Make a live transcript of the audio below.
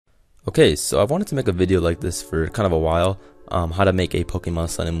Okay, so I've wanted to make a video like this for kind of a while, how to make a Pokemon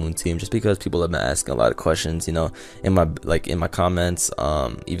Sun and Moon team, just because people have been asking a lot of questions, you know, in my comments,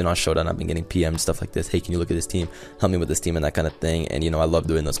 even on Showdown I've been getting PM stuff like this. Hey, can you look at this team, help me with this team, and that kind of thing. And you know, I love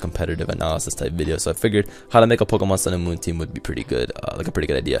doing those competitive analysis type videos, so I figured how to make a Pokemon Sun and Moon team would be pretty good, like a pretty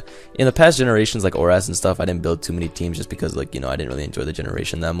good idea. In the past generations, like ORAS and stuff, I didn't build too many teams just because, like, you know, I didn't really enjoy the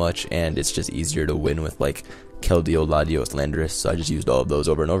generation that much, and it's just easier to win with like Keldeo, Latios, Landorus, so I just used all of those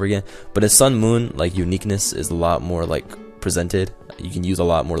over and over again. But in Sun Moon, like, uniqueness is a lot more like presented. You can use a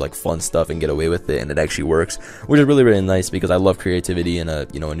lot more like fun stuff and get away with it, and it actually works, which is really nice because I love creativity in a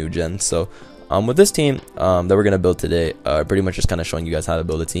new gen. So with this team that we're gonna build today, pretty much just kind of showing you guys how to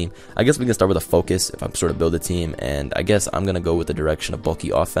build a team. I guess we can start with a focus if I'm sort of build a team, and I guess I'm gonna go with the direction of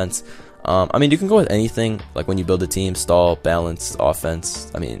bulky offense. I mean, you can go with anything, like when you build a team: stall, balance,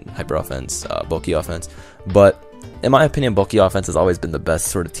 offense, hyper offense, bulky offense. But in my opinion, bulky offense has always been the best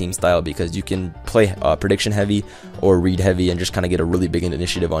sort of team style because you can play prediction heavy or read heavy and just kind of get a really big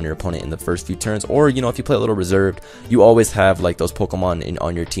initiative on your opponent in the first few turns. Or, you know, if you play a little reserved, you always have like those Pokemon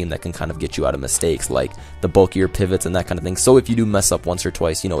on your team that can kind of get you out of mistakes, like the bulkier pivots and that kind of thing. So if you do mess up once or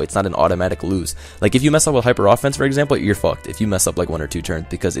twice, you know, it's not an automatic lose. Like if you mess up with hyper offense, for example, you're fucked if you mess up like 1 or 2 turns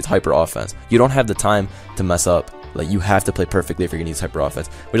because it's hyper offense. You don't have the time to mess up. Like, you have to play perfectly if you're gonna use hyper offense,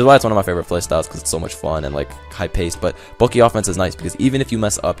 which is why it's one of my favorite play styles, because it's so much fun and like high paced. But bulky offense is nice because even if you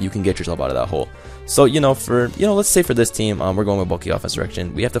mess up, you can get yourself out of that hole. So, you know, let's say for this team, we're going with bulky offense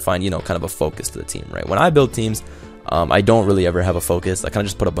direction. We have to find, you know, kind of a focus to the team, right? When I build teams, I don't really ever have a focus. I kind of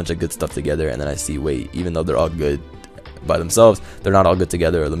just put a bunch of good stuff together, and then I see, wait, even though they're all good by themselves, they're not all good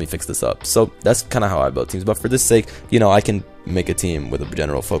together. Let me fix this up. So that's kind of how I build teams. But for this sake, you know, I can make a team with a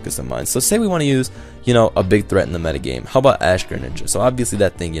general focus in mind. So say we want to use, you know, a big threat in the metagame. How about Ash Greninja? So obviously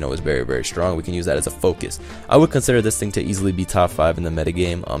that thing, you know, is very strong. We can use that as a focus. I would consider this thing to easily be top 5 in the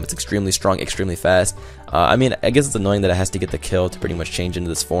metagame. It's extremely strong, extremely fast. I mean, I guess it's annoying that it has to get the kill to pretty much change into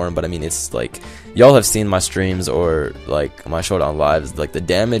this form, but I mean, it's like, y'all have seen my streams or like my Showdown lives, like the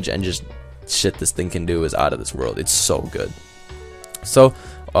damage and just shit this thing can do is out of this world. It's so good. So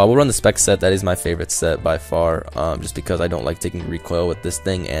we'll run the spec set. That is my favorite set by far, just because I don't like taking recoil with this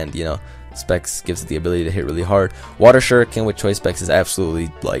thing, and you know, specs gives it the ability to hit really hard. Water Shuriken with choice specs is absolutely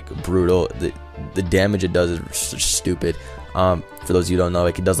like brutal. The damage it does is just stupid. For those of you who don't know,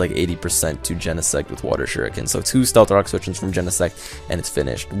 it does like 80% to Genesect with Water Shuriken. So 2 Stealth Rock switches from Genesect and it's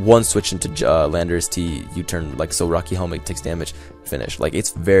finished. 1 switch into Landorus T, you turn like so Rocky Helmet takes damage, finished. Like,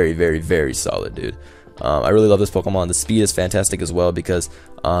 it's very solid, dude. I really love this Pokemon. The speed is fantastic as well because,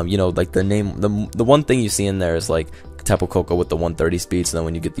 you know, like the one thing you see in there is like Tapu Koko with the 130 speed, so then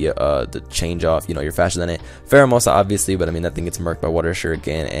when you get the change off, you know, you're faster than it. Pheromosa, obviously, but I mean, that thing gets murked by Water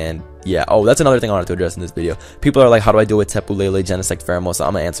Shuriken, and yeah. Oh, that's another thing I wanted to address in this video. People are like, how do I deal with Tapu Lele, Genesect, Pheromosa?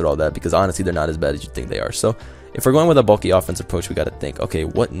 I'm gonna answer all that because honestly, they're not as bad as you think they are. So if we're going with a bulky offense approach, we got to think, okay,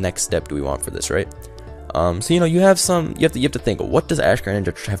 what next step do we want for this, right? So you know, you have to think, what does Ash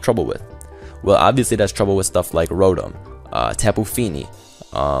Greninja have trouble with? Well, obviously, it has trouble with stuff like Rotom, Tapu Fini,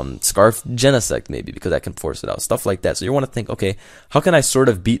 Scarf Genesect maybe, because that can force it out, stuff like that. So you want to think, okay, how can I sort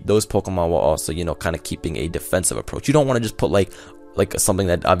of beat those Pokemon while also, you know, kind of keeping a defensive approach? You don't want to just put like something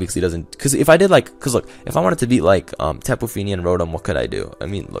that obviously doesn't, because if I did look, if I wanted to beat like Tapu Fini and Rotom, what could I do? I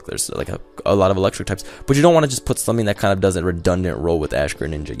mean, look, there's like a lot of electric types, but you don't want to just put something that kind of does a redundant role with Ash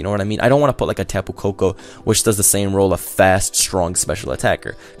Greninja. You know what I mean? I don't want to put like a Tapu Koko, which does the same role, a fast, strong special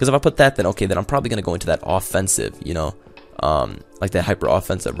attacker. Because if I put that, then okay, then I'm probably going to go into that offensive, you know, like that hyper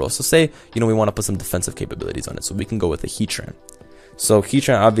offensive role. So say, you know, we want to put some defensive capabilities on it, so we can go with a Heatran. So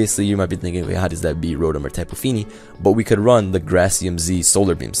Heatran, obviously, you might be thinking, wait, how does that beat Rotom or Tapu Fini? But we could run the Gracium Z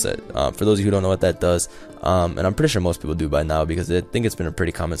Solar Beam set. For those of you who don't know what that does, and I'm pretty sure most people do by now because I think it's been a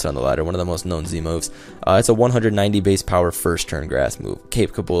pretty common set on the ladder, one of the most known Z moves. It's a 190 base power first turn grass move,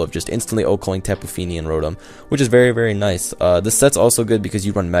 capable of just instantly OHKOing Tapu Fini and Rotom, which is very nice. The set's also good because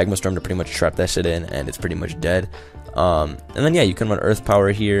you run Magma Storm to pretty much trap that shit in, and it's pretty much dead. And then yeah, you can run Earth Power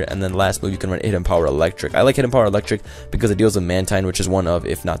here, and then last move you can run Hidden Power Electric. I like Hidden Power Electric because it deals with Mantine, which is one of,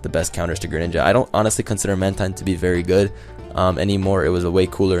 if not the best counters to Greninja. I don't honestly consider Mantine to be very good anymore. It was way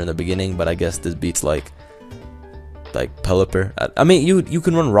cooler in the beginning, but I guess this beats like Pelipper. I mean, you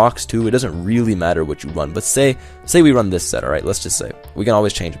can run rocks too. It doesn't really matter what you run. But say we run this set, all right? Let's just say we can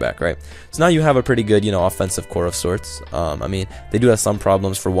always change back, right? So now you have a pretty good, you know, offensive core of sorts. I mean, they do have some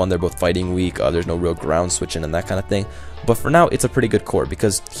problems. For one, they're both fighting weak. There's no real ground switching and that kind of thing. But for now, it's a pretty good core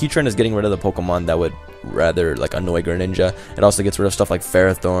because Heatran is getting rid of the Pokemon that would rather like annoy Greninja. It also gets rid of stuff like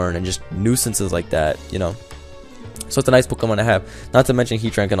Ferrothorn and just nuisances like that, you know. So it's a nice Pokemon to have. Not to mention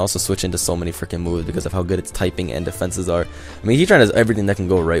Heatran can also switch into so many freaking moves because of how good its typing and defenses are. I mean, Heatran has everything that can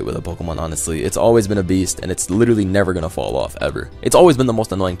go right with a Pokemon, honestly. It's always been a beast, and it's literally never going to fall off, ever. It's always been the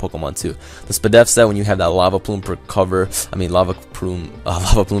most annoying Pokemon, too. The Spadef set, when you have that Lava Plume Lava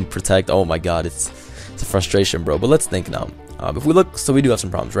Plume Protect, oh my god, it's a frustration, bro. But let's think now. If we look, so we do have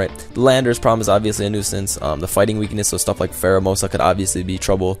some problems, right? The Landorus problem is obviously a nuisance. The fighting weakness, so stuff like Pheromosa could obviously be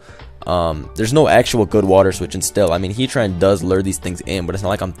trouble. There's no actual good water switch, and still, I mean, Heatran does lure these things in, but it's not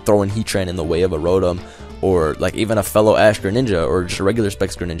like I'm throwing Heatran in the way of a Rotom, or like even a fellow Ash Greninja, or just a regular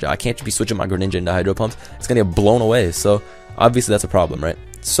Specs Greninja. I can't just be switching my Greninja into Hydro Pumps. It's gonna get blown away, so obviously that's a problem, right?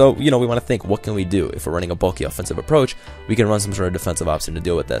 So, you know, we want to think, what can we do? If we're running a bulky offensive approach, we can run some sort of defensive option to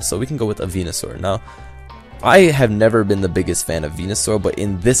deal with that. So we can go with a Venusaur. Now, I have never been the biggest fan of Venusaur, but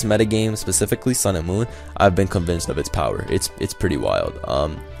in this metagame, specifically Sun and Moon, I've been convinced of its power. It's pretty wild.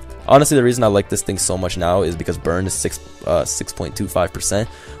 Honestly, the reason I like this thing so much now is because burn is 6.25%,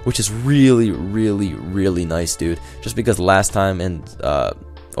 which is really nice, dude. Just because last time in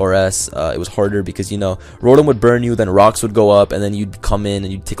it was harder because, you know, Rotom would burn you, then rocks would go up, and then you'd come in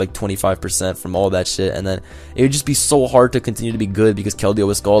and you'd take like 25% from all that shit, and then it would just be so hard to continue to be good because Keldeo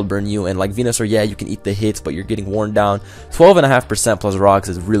would Scald burn you, and like Venusaur, yeah, you can eat the hits, but you're getting worn down. 12.5% plus rocks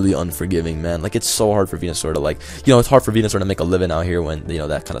is really unforgiving, man. Like, it's so hard for Venusaur to, like, you know, it's hard for Venusaur to make a living out here when, you know,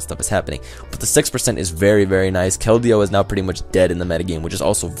 that kind of stuff is happening. But the 6% is very nice. Keldeo is now pretty much dead in the metagame, which is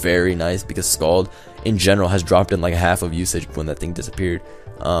also very nice because Scald in general has dropped in like half of usage when that thing disappeared.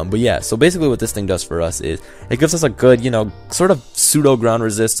 But yeah, so basically what this thing does for us is it gives us a good, you know, sort of pseudo ground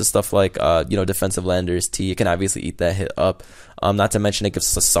resist to stuff like, you know, defensive Landorus T. It can obviously eat that hit up. Not to mention it gives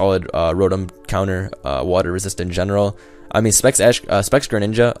us a solid Rotom counter, water resist in general. I mean, Specs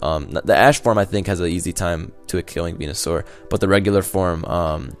Greninja, the Ash form I think has an easy time to killing Venusaur, but the regular form,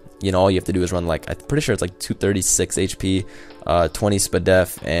 you know, all you have to do is run like, I'm pretty sure it's like 236 HP, 20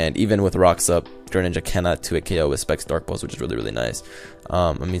 Spadef, and even with rocks up, Greninja cannot 2-hit KO with Specs Dark Pulse, which is really nice.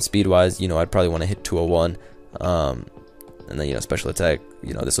 I mean, speed wise, you know, I'd probably want to hit 201, and then, you know, special attack,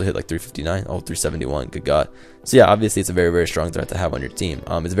 you know, this will hit like 359, 371, good god. So yeah, obviously it's a very strong threat to have on your team.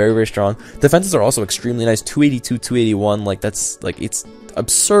 It's very strong. Defenses are also extremely nice, 282, 281, like that's, like, it's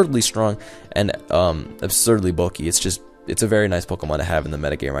absurdly strong and absurdly bulky. It's a very nice Pokemon to have in the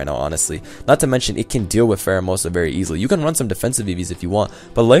metagame right now, honestly. Not to mention, it can deal with Pheromosa very easily. You can run some defensive EVs if you want,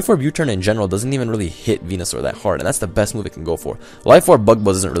 but Life Orb U-Turn in general doesn't even really hit Venusaur that hard, and that's the best move it can go for. Life Orb Bug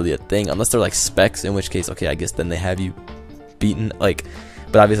Buzz isn't really a thing, unless they're like Specs, in which case, okay, I guess then they have you beaten, like,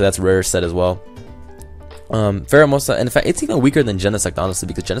 but obviously that's rare set as well. Pheromosa, and in fact, it's even weaker than Genesect, honestly,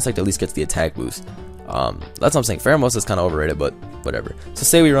 because Genesect at least gets the attack boost. That's what I'm saying. Pheromosa is kind of overrated, but whatever. So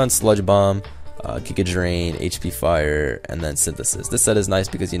say we run Sludge Bomb, Giga Drain, HP Fire, and then Synthesis. This set is nice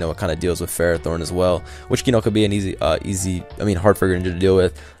because, you know, it kind of deals with Ferrothorn as well, which, you know, could be an hard for Greninja to deal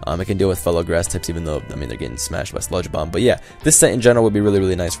with. It can deal with fellow grass types, even though, I mean, they're getting smashed by Sludge Bomb. But yeah, this set in general would be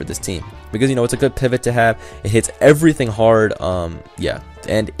really nice for this team because, you know, it's a good pivot to have. It hits everything hard. Yeah,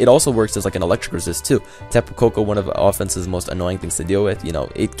 and it also works as like an electric resist too. Tapu Koko, one of the offense's most annoying things to deal with. You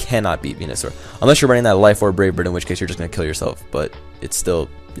know, it cannot beat Venusaur unless you're running that Life Orb Brave Bird, in which case you're just gonna kill yourself. But it's still,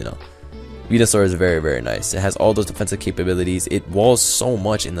 you know, Venusaur is very nice. It has all those defensive capabilities. It walls so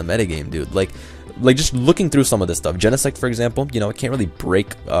much in the metagame, dude. Like just looking through some of this stuff. Genesect, for example, you know, it can't really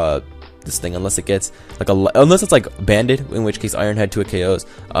break this thing unless it gets like unless it's like Banded, in which case Iron Head 2 KOs.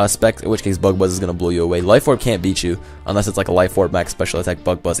 Specs, in which case Bug Buzz is gonna blow you away. Life Orb can't beat you unless it's like a Life Orb max special attack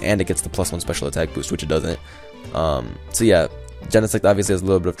Bug Buzz, and it gets the +1 special attack boost, which it doesn't. So yeah, Genesect obviously has a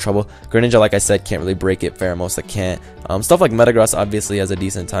little bit of trouble. Greninja, like I said, can't really break it. Pheromosa can't. Stuff like Metagross obviously has a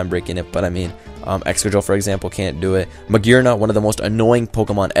decent time breaking it, but I mean, Excadrill, for example, can't do it. Magearna, one of the most annoying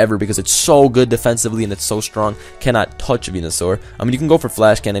Pokemon ever because it's so good defensively and it's so strong, cannot touch Venusaur. I mean, you can go for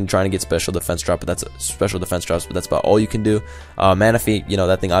Flash Cannon trying to get special defense drop, but that's about all you can do. Manaphy, you know,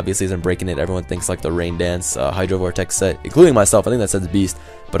 that thing obviously isn't breaking it. Everyone thinks like the Rain Dance, Hydro Vortex set, including myself. I think that set's Beast,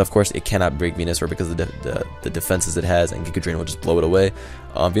 but of course it cannot break Venusaur because of the defenses it has, and Giga Drain will just blow it away.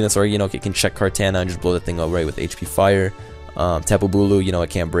 Venusaur, you know, it can check Kartana and just blow the thing away with HP Fire. Tapu Bulu, you know, it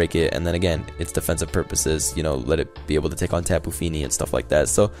can't break it, and then again, its defensive purposes, you know, let it be able to take on Tapu Fini and stuff like that.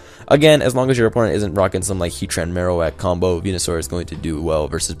 So again, as long as your opponent isn't rocking some like Heatran Marowak combo, Venusaur is going to do well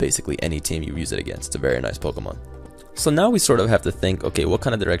versus basically any team you use it against. It's a very nice Pokemon. So now we sort of have to think, okay, what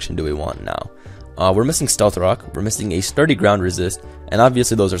kind of direction do we want now? We're missing Stealth Rock, we're missing a sturdy ground resist, and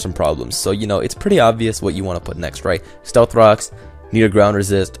obviously those are some problems. So, you know, it's pretty obvious what you want to put next, right? Stealth Rocks, Need a ground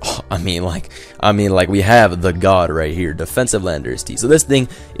resist. Oh, I mean like we have the god right here, defensive Landorus T. So this thing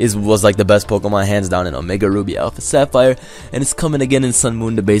was like the best Pokemon hands down in Omega Ruby Alpha Sapphire, and it's coming again in Sun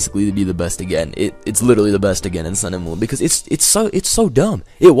Moon to basically be the best again. It's literally the best again in Sun and Moon because it's so dumb.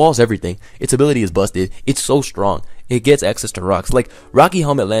 It walls everything. Its ability is busted. It's so strong. It gets access to rocks. Like Rocky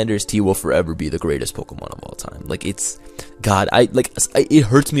Helmet Landorus T will forever be the greatest Pokemon of all time. Like it's God. It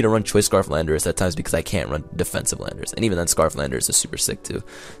hurts me to run Choice Scarf Landorus at times because I can't run defensive Landorus, and even then Scarf Landorus is super sick too.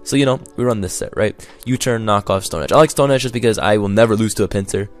 So you know we run this set, right? U-turn, knockoff, Stone Edge. I like Stone Edge just because I will never lose to a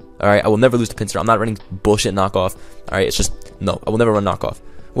Pinsir. All right, I will never lose to Pinsir. I'm not running bullshit knockoff. All right, it's just no. I will never run knockoff.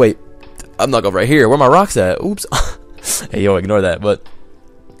 Wait, I'm knockoff right here. Where my rocks at? Oops. Hey yo, ignore that. But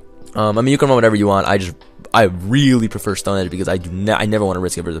I mean you can run whatever you want. I really prefer Stone Edge because I never want to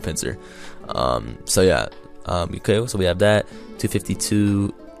risk it for the Pinsir. So yeah. Okay, so we have that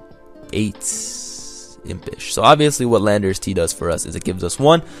 252 8 Impish. So obviously what Landorus T does for us is it gives us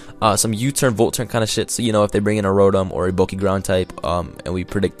some U-turn, Volt turn kind of shit. So you know if they bring in a Rotom or a bulky ground type, and we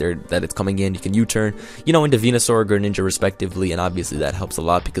predict that it's coming in, you can U-turn, you know, into Venusaur or Greninja respectively, and obviously that helps a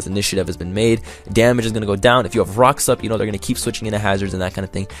lot because initiative has been made. Damage is gonna go down. If you have rocks up, you know they're gonna keep switching into hazards and that kind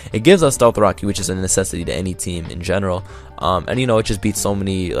of thing. It gives us Stealth Rocky, which is a necessity to any team in general. And you know it just beats so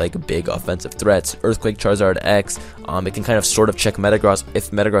many like big offensive threats. Earthquake, Charizard X. It can kind of sort of check Metagross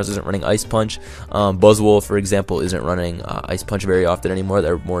if Metagross isn't running Ice Punch. Buzzwole, for example, isn't running Ice Punch very often anymore.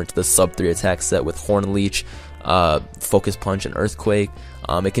 They're more into the sub 3 attack set with Horn Leech, Focus Punch, and Earthquake.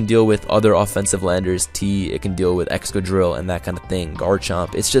 It can deal with other offensive Landorus T. It can deal with Excadrill and that kind of thing.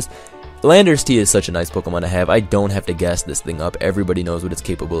 Garchomp. It's just Landorus T is such a nice Pokemon to have. I don't have to gas this thing up. Everybody knows what it's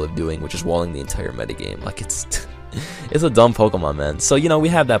capable of doing, which is walling the entire metagame. Like it's it's a dumb Pokemon, man. So you know we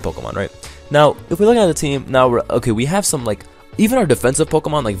have that Pokemon, right? Now if we look at the team, now we have some like even our defensive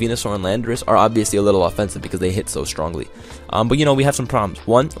Pokemon like Venusaur and Landorus are obviously a little offensive because they hit so strongly. But you know we have some problems.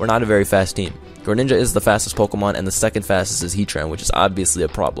 One, we're not a very fast team. Greninja is the fastest Pokemon, and the second fastest is Heatran, which is obviously a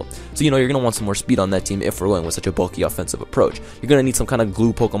problem. So you know you're gonna want some more speed on that team if we're going with such a bulky offensive approach. You're gonna need some kind of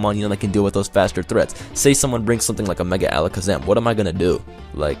glue Pokemon, you know, that can deal with those faster threats. Say someone brings something like a Mega Alakazam, what am I gonna do?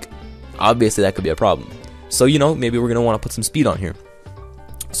 Like, obviously that could be a problem. So you know maybe we're gonna want to put some speed on here.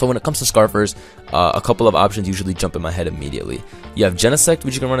 So when it comes to Scarfers, a couple of options usually jump in my head immediately. You have Genesect,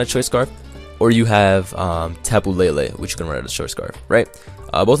 which you can run at Choice Scarf, or you have Tapu Lele, which you can run at a Choice Scarf, right?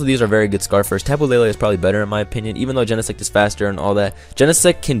 Both of these are very good Scarfers. Tapu Lele is probably better in my opinion, even though Genesect is faster and all that.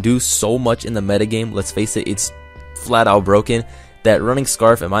 Genesect can do so much in the metagame, let's face it, it's flat out broken, that running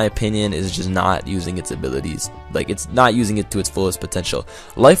Scarf, in my opinion, is just not using its abilities. Like, it's not using it to its fullest potential.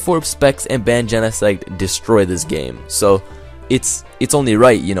 Life Orb, Specs, and Ban Genesect destroy this game. So it's only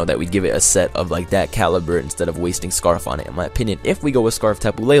right, you know, that we give it a set of like that caliber instead of wasting Scarf on it. In my opinion, if we go with Scarf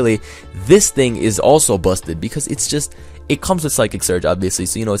Tapu Lele, this thing is also busted because it's just, it comes with Psychic Surge, obviously,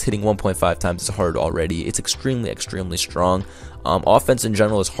 so you know it's hitting 1.5 times as hard already. It's extremely strong. Offense in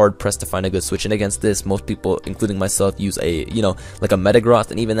general is hard pressed to find a good switch in against this. Most people, including myself, use a, you know, like a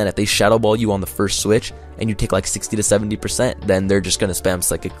Metagross, and even then if they Shadow Ball you on the first switch and you take like 60 to 70%, then they're just gonna spam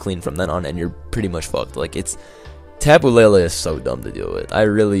Psychic Clean from then on and you're pretty much fucked. Like, it's Tapu Lele is so dumb to deal with. I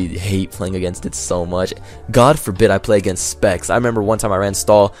really hate playing against it so much. God forbid I play against Specs. I remember one time I ran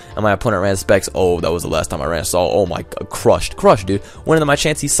Stall and my opponent ran Specs. Oh, that was the last time I ran Stall. Oh my god, crushed, dude. One of my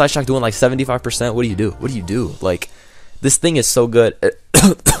chances, Side Shock doing like 75%. What do you do? What do you do? Like, this thing is so good.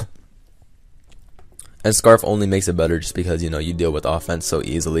 And Scarf only makes it better just because, you know, you deal with offense so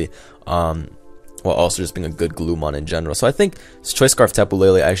easily. While also just being a good Gloomon in general. So I think Choice Scarf Tapu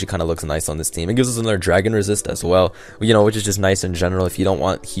Lele actually kind of looks nice on this team. It gives us another Dragon Resist as well, you know, which is just nice in general if you don't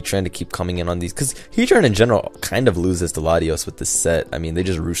want Heatran to keep coming in on these. Because Heatran in general kind of loses to Latios with this set. I mean, they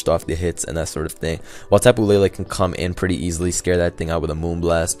just rooshed off the hits and that sort of thing. While Tapu Lele can come in pretty easily, scare that thing out with a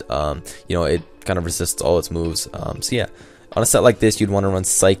Moonblast. You know, it kind of resists all its moves. So yeah. On a set like this, you'd want to run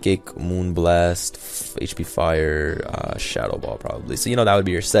Psychic, Moonblast, HP Fire, Shadow Ball probably. So, you know, that would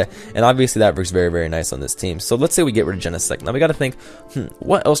be your set. And obviously that works very nice on this team. So let's say we get rid of Genesect. Now we got to think,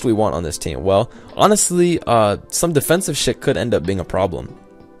 what else do we want on this team? Well, honestly, some defensive shit could end up being a problem.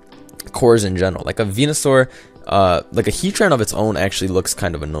 Cores in general. Like a Venusaur, like a Heatran of its own actually looks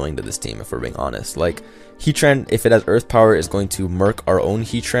kind of annoying to this team, if we're being honest. Like, Heatran, if it has Earth Power, is going to murk our own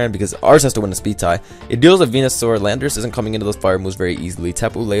Heatran because ours has to win a speed tie. It deals with Venusaur. Landorus isn't coming into those fire moves very easily.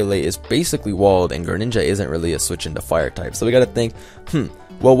 Tapu Lele is basically walled, and Greninja isn't really a switch into fire type. So we gotta think,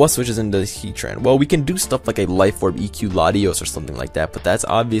 well, what switches into Heatran? Well, we can do stuff like a Life Orb EQ Latios or something like that, but that's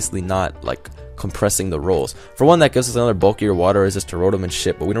obviously not like compressing the rolls. For one, that gives us another bulkier water resist to Rotom and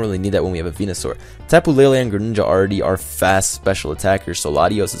shit, but we don't really need that when we have a Venusaur. Tapu Lele and Greninja already are fast special attackers, so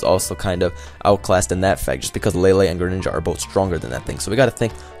Latios is also kind of outclassed in that fact, just because Lele and Greninja are both stronger than that thing. So we gotta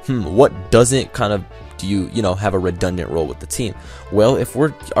think, what doesn't kind of do you know, have a redundant role with the team? Well, if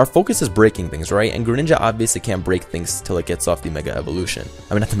our focus is breaking things, right? And Greninja obviously can't break things till it gets off the Mega Evolution.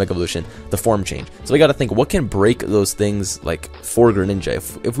 I mean, not the Mega Evolution, the form change. So we gotta think, what can break those things, like, for Greninja?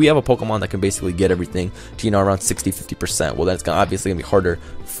 If we have a Pokemon that can basically get everything to, you know, around 60-50%, well, then it's obviously gonna be harder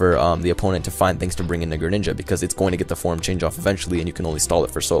for the opponent to find things to bring into Greninja, because it's going to get the form change off eventually, and you can only stall it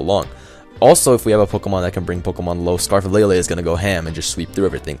for so long. Also, if we have a Pokemon that can bring Pokemon low, Scarf Lele is going to go ham and just sweep through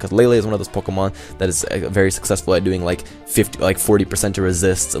everything, because Lele is one of those Pokemon that is very successful at doing like 40% to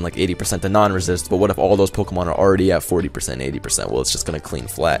resists and like 80% to non-resists. But what if all those Pokemon are already at 40%, 80%? Well, it's just going to clean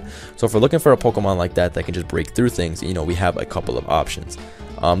flat. So if we're looking for a Pokemon like that can just break through things, you know, we have a couple of options.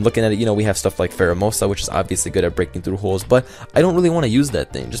 Looking at it, you know, we have stuff like Pheromosa, which is obviously good at breaking through holes, but I don't really want to use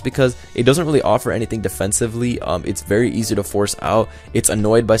that thing just because it doesn't really offer anything defensively. It's very easy to force out. It's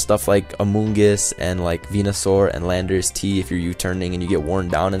annoyed by stuff like Amoonguss and like Venusaur and Landorus T if you're U-turning and you get worn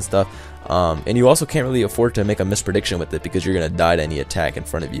down and stuff. And you also can't really afford to make a misprediction with it, because you're gonna die to any attack in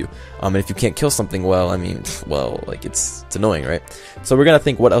front of you. And if you can't kill something, well, I mean, well, like it's annoying, right? So we're gonna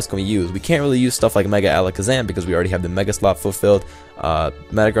think, what else can we use? We can't really use stuff like Mega Alakazam because we already have the Mega slot fulfilled.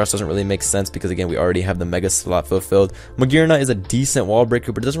 Metagross doesn't really make sense because, again, we already have the Mega slot fulfilled. Magearna is a decent wall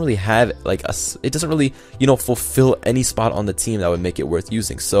breaker, but it doesn't really have like it doesn't really, you know, fulfill any spot on the team that would make it worth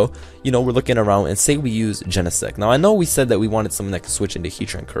using. So, you know, we're looking around and say we use Genesect. Now I know we said that we wanted something that could switch into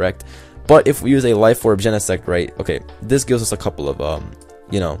Heatran, correct? But if we use a Life Orb Genesect, right? Okay, this gives us a couple of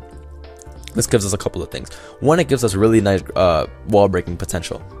you know, this gives us a couple of things. One, it gives us really nice wall breaking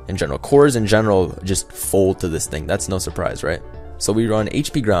potential in general. Cores in general just fold to this thing. That's no surprise, right? So we run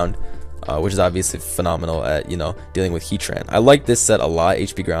HP Ground, which is obviously phenomenal at, you know, dealing with Heatran. I like this set a lot,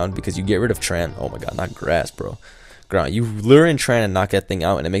 HP Ground, because you get rid of Tran. Oh my god, not Grass, bro. Ground. You lure in Tran and knock that thing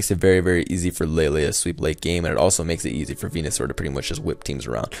out, and it makes it very, very easy for Lele to sweep late game, and it also makes it easy for Venusaur to pretty much just whip teams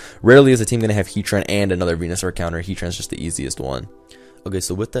around. Rarely is a team going to have Heatran and another Venusaur counter. Heatran's just the easiest one. Okay,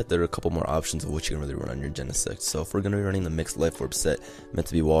 so with that, there are a couple more options of what you can really run on your Genesect. So if we're going to be running the mixed Life Orb set meant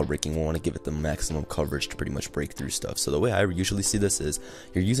to be wall breaking, we want to give it the maximum coverage to pretty much break through stuff. So the way I usually see this is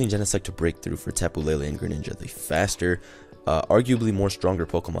you're using Genesect to break through for Tapu Lele and Greninja, the faster, arguably more stronger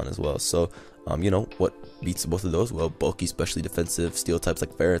Pokemon as well. So you know, what beats both of those? Well, bulky, especially defensive steel types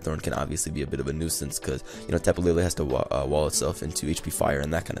like Ferrothorn can obviously be a bit of a nuisance, because, you know, Tapu Lele has to wall itself into HP Fire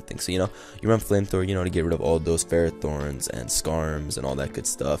and that kind of thing. So, you know, you run Flamethrower, you know, to get rid of all those Ferrothorns and Skarms and all that good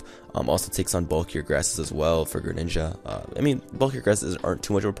stuff. Also takes on bulkier grasses as well for Greninja. I mean, bulkier grasses aren't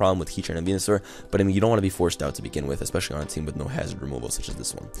too much of a problem with Heatran and Venusaur, but I mean, you don't want to be forced out to begin with, especially on a team with no hazard removal such as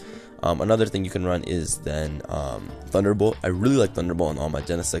this one. Another thing you can run is then Thunderbolt. I really like Thunderbolt on all my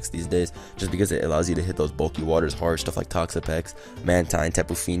Genesects these days, just because it allows you to hit those bulky waters hard, stuff like Toxapex, Mantine,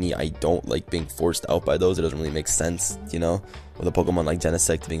 Tapu Fini. I don't like being forced out by those. It doesn't really make sense, you know, with a Pokemon like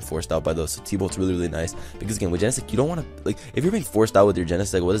Genesect being forced out by those. So T-Bolt's really, really nice, because again, with Genesect, you don't want to, like, if you're being forced out with your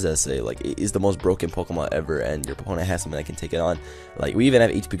Genesect, what does that say? Like, it is the most broken Pokemon ever, and your opponent has something that can take it on. Like, we even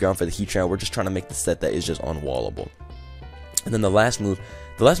have HP Ground for the Heatran. We're just trying to make the set that is just unwallable. And then the last move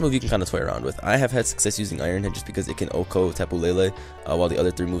you can kind of toy around with. I have had success using Iron Head just because it can OHKO Tapu Lele, while the other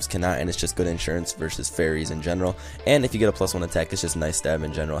three moves cannot, and it's just good insurance versus fairies in general. And if you get a +1 attack, it's just nice stab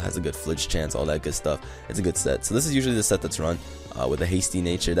in general, has a good flinch chance, all that good stuff. It's a good set. So this is usually the set that's run with a hasty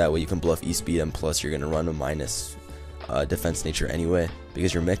nature. That way you can bluff E-Speed, and plus you're going to run a minus defense nature anyway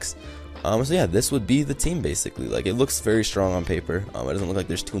because you're mixed. So yeah, this would be the team basically. Like, it looks very strong on paper. It doesn't look like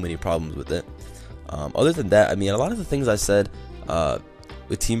there's too many problems with it. Other than that, I mean, a lot of the things I said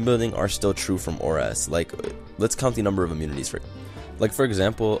with team building are still true from ORAS. Like, let's count the number of immunities for. Like, for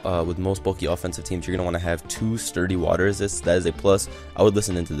example, with most bulky offensive teams, you're going to want to have 2 sturdy water resists. That is a plus. I would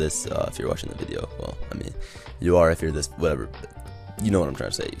listen into this if you're watching the video. Well, I mean, you are if you're this, whatever. You know what I'm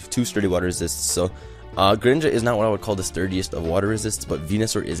trying to say. 2 sturdy water resists. So Greninja is not what I would call the sturdiest of water resists, but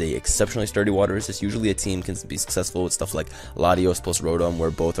Venusaur is a exceptionally sturdy water resist. Usually a team can be successful with stuff like Latios plus Rotom,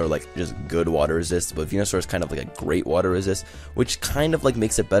 where both are like just good water resists, but Venusaur is kind of like a great water resist, which kind of like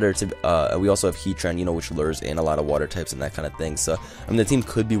makes it better to, we also have Heatran, you know, which lures in a lot of water types and that kind of thing. So, I mean, the team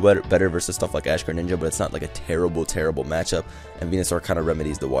could be better versus stuff like Ash Greninja, but it's not like a terrible matchup, and Venusaur kind of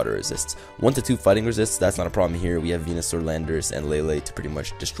remedies the water resists. 1 to 2 fighting resists, that's not a problem here. We have Venusaur, Landorus, and Lele to pretty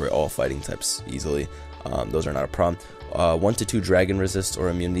much destroy all fighting types easily. Those are not a problem. 1 to 2 dragon resists or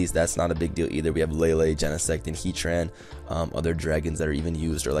immunities, that's not a big deal either. We have Lele, Genesect, and Heatran. Other dragons that are even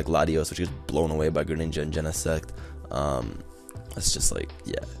used are like Latios, which is blown away by Greninja and Genesect. That's just like,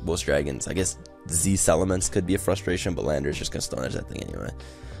 yeah, most dragons. I guess Z Salamence could be a frustration, but Lander is just gonna Stone Edge that thing anyway.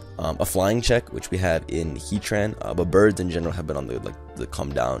 A flying check, which we have in Heatran, but birds in general have been on the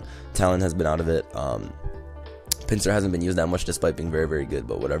come down. Talon has been out of it. Pinsir hasn't been used that much despite being very, very good,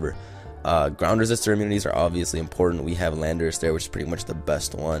 but whatever. Ground resistor immunities are obviously important. We have Landorus there, which is pretty much the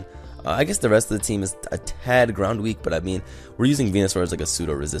best one. I guess the rest of the team is a tad ground weak, but I mean, we're using Venusaur as like a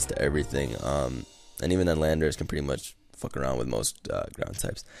pseudo resist to everything. And even then Landorus can pretty much fuck around with most ground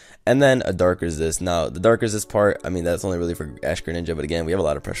types. And then a dark resist. Now the dark resist part, I mean, that's only really for Ash Greninja, but again, we have a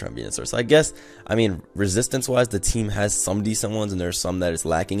lot of pressure on Venusaur. So I guess, I mean, resistance wise, the team has some decent ones and there's some that it's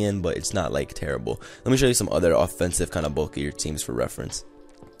lacking in, but it's not like terrible. Let me show you some other offensive kind of bulkier teams for reference.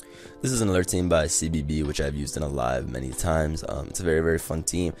 This is another team by CBB, which I've used in a live many times. It's a very, very fun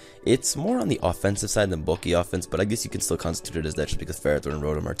team. It's more on the offensive side than bulky offense, but I guess you can still constitute it as that just because Ferrothorn and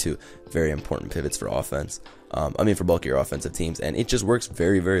Rotom are two very important pivots for offense. I mean, for bulkier offensive teams, and it just works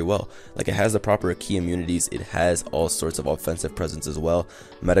very, very well. Like, it has the proper key immunities. It has all sorts of offensive presence as well.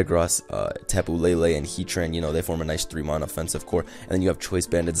 Metagross, Tapu Lele, and Heatran, you know, they form a nice 3-mon offensive core. And then you have Choice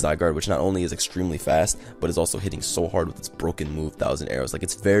Banded Zygarde, which not only is extremely fast, but is also hitting so hard with its broken move, 1000 Arrows. Like,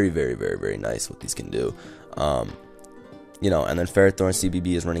 it's very, very, very, very nice what these can do. You know, and then Ferrothorn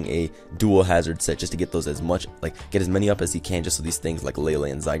CBB is running a dual hazard set just to get those as much, like, get as many up as he can, just so these things like Lele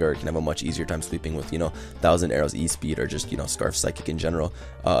and Zygarde can have a much easier time sweeping with, you know, 1000 Arrows E-Speed or just, you know, Scarf Psychic in general.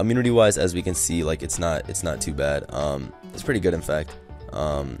 Immunity wise, as we can see, like, it's not too bad. It's pretty good, in fact.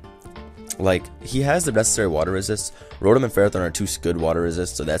 Like, he has the necessary water resist. Rotom and Ferrothorn are two good water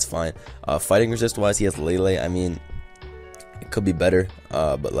resists, so that's fine. Fighting resist wise, he has Lele. I mean, it could be better,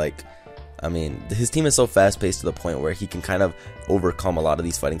 but like, I mean, his team is so fast-paced to the point where he can kind of overcome a lot of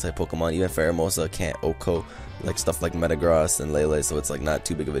these fighting-type Pokemon. Even Pheromosa can't OHKO, like stuff like Metagross and Lele, so it's like not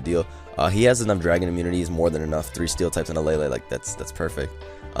too big of a deal. He has enough Dragon immunities, more than enough. 3 Steel types and a Lele, like that's perfect.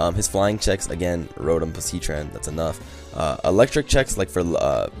 His flying checks, again, Rotom plus Heatran, that's enough. Electric checks, like for,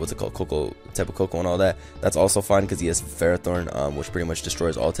 what's it called, Coco, Tapu Koko and all that, that's also fine because he has Ferrothorn, which pretty much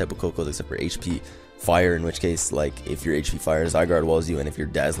destroys all Tapu Kokos except for HP Fire, in which case, like, if your HP Fire, Zygarde walls you, and if you're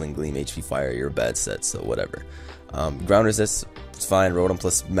Dazzling Gleam HP Fire, you're a bad set, so whatever. Ground resist, it's fine. Rotom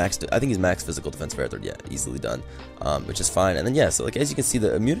plus max, I think he's max physical defense Ferrothorn, yeah, easily done, which is fine. And then, yeah, so, like, as you can see,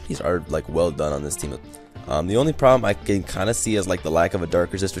 the immunities are, like, well done on this team. The only problem I can kind of see is like the lack of a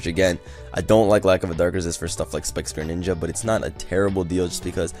dark resist, which again, I don't like lack of a dark resist for stuff like Specs Greninja, but it's not a terrible deal just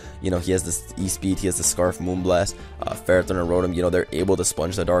because, you know, he has this E-Speed, he has the Scarf Moonblast, Ferrothorn and Rotom, you know, they're able to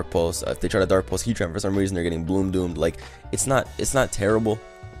sponge the Dark Pulse. If they try to Dark Pulse Heatran for some reason, they're getting Bloom Doomed. Like, it's not terrible.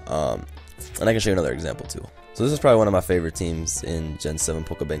 And I can show you another example too. So this is probably one of my favorite teams in Gen 7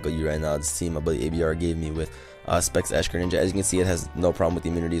 Pokebank OU right now. This team, I believe ABR gave me with Specs Ash Greninja. As you can see, it has no problem with the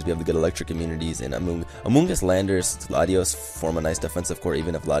immunities. We have the good electric immunities, and Amoonguss, Landorus, Latios form a nice defensive core,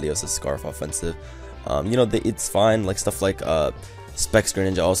 even if Latios is Scarf offensive. You know, it's fine. Like stuff like Specs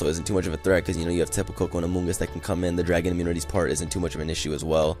Greninja also isn't too much of a threat because, you know, you have Tapu Koko and Amoonguss that can come in. The Dragon immunities part isn't too much of an issue as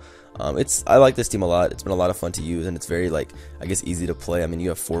well. I like this team a lot. It's been a lot of fun to use, and it's very, like, I guess easy to play. I mean, you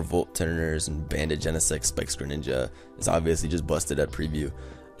have 4-volt Turners and Banded Genesect. Specs Greninja is obviously just busted at preview.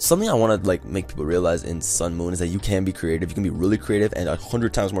 Something I want to, like, make people realize in Sun Moon is that you can be creative. You can be really creative and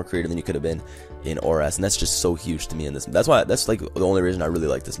 100 times more creative than you could have been in ORAS, and that's just so huge to me in this. That's like the only reason I really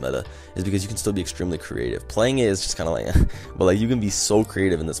like this meta, is because you can still be extremely creative. Playing it is just kind of like, but like you can be so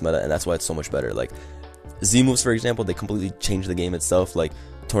creative in this meta, and that's why it's so much better. Like Z moves, for example, they completely changed the game itself. Like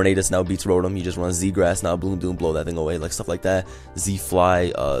Tornadus now beats Rotom. You just run Z Grass now, Bloom Doom, blow that thing away, like stuff like that. Z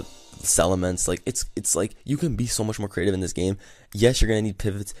Fly, Salamence, like it's like you can be so much more creative in this game. Yes, you're gonna need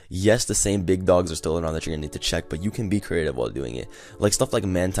pivots. Yes, the same big dogs are still around that you're gonna need to check, but you can be creative while doing it. Like stuff like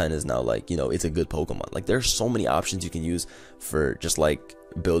Mantine is now, like, you know, it's a good Pokemon. Like there's so many options you can use for just like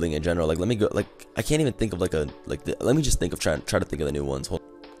building in general. Like let me go, like I can't even think of like let me just think of try to think of the new ones.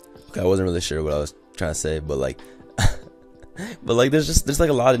 Okay, I wasn't really sure what I was trying to say, but like but like there's like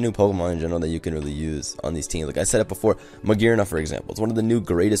a lot of new Pokemon in general that you can really use on these teams. Like I said it before, Magearna, for example, it's one of the new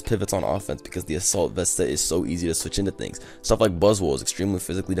greatest pivots on offense because the Assault Vest set is so easy to switch into things. Stuff like Buzzwole is extremely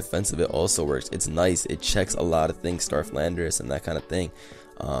physically defensive. It also works. It's nice. It checks a lot of things, Starf Landorus and that kind of thing.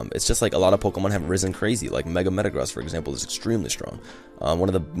 It's just like a lot of Pokemon have risen crazy. Like Mega Metagross, for example, is extremely strong. One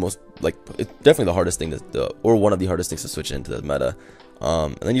of the most, like, it's definitely the hardest thing or one of the hardest things to switch into the meta.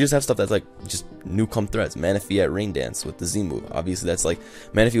 And then you just have stuff that's like just new come threats. Manaphy at Rain Dance with the Z move. Obviously, that's like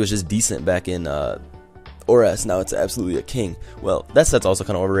Manaphy was just decent back in Or S, now it's absolutely a king. Well, that set's also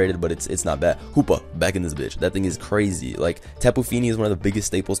kind of overrated, but it's not bad. Hoopa, back in this bitch. That thing is crazy. Like, Tapu Fini is one of the biggest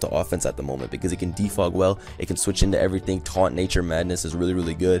staples to offense at the moment because it can defog well, it can switch into everything. Taunt Nature Madness is really,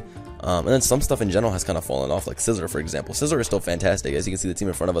 really good. And then some stuff in general has kind of fallen off, like Scizor, for example. Scizor is still fantastic. As you can see, the team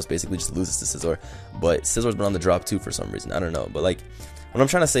in front of us basically just loses to Scizor. But Scizor's been on the drop too for some reason. I don't know. But, like, what I'm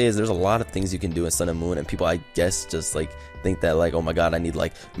trying to say is there's a lot of things you can do in Sun and Moon, and people, I guess, just, like, think that, like, oh my god, I need,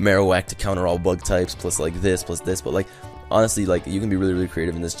 like, Marowak to counter all bug types, plus, like, this, but, like, honestly, like, you can be really, really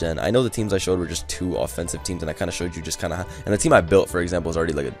creative in this gen. I know the teams I showed were just 2 offensive teams, and I kind of showed you just kind of, and the team I built, for example, is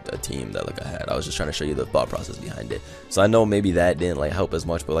already, like, a team that, like, I had. I was just trying to show you the thought process behind it. So I know maybe that didn't, like, help as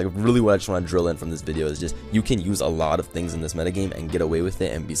much, but, like, really what I just want to drill in from this video is just, you can use a lot of things in this metagame and get away with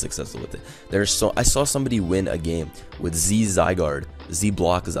it and be successful with it. I saw somebody win a game with Z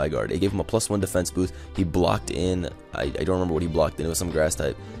block Zygarde. It gave him a +1 defense boost. He blocked in, I don't remember what he blocked in, it was some grass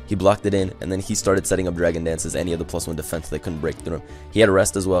type. He blocked it in, and then he started setting up Dragon Dances, and he had the +1 defense, so they couldn't break through him. He had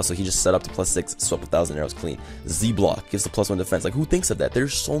rest as well, so he just set up to +6, swept 1,000 arrows clean. Z block gives the +1 defense. Like, who thinks of that?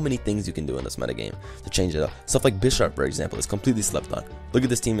 There's so many things you can do in this metagame to change it up. Stuff like Bisharp, for example, is completely slept on. Look at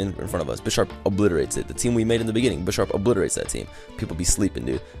this team in front of us. Bisharp obliterates it. The team we made in the beginning, Bisharp obliterates that team. People be sleeping,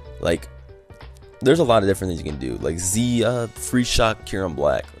 dude. Like, there's a lot of different things you can do. Like Z, Free Shock, Kyurem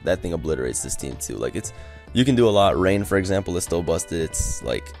Black. That thing obliterates this team too. Like, you can do a lot. Rain, for example, is still busted. It's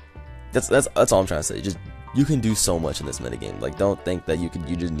like, that's all I'm trying to say. Just, you can do so much in this metagame. Like, don't think that you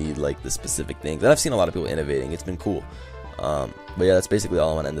just need, like, the specific things. And I've seen a lot of people innovating. It's been cool. But yeah, that's basically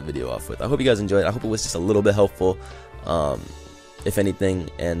all I want to end the video off with. I hope you guys enjoyed. I hope it was just a little bit helpful, if anything.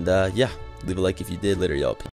 And yeah, leave a like if you did. Later, y'all.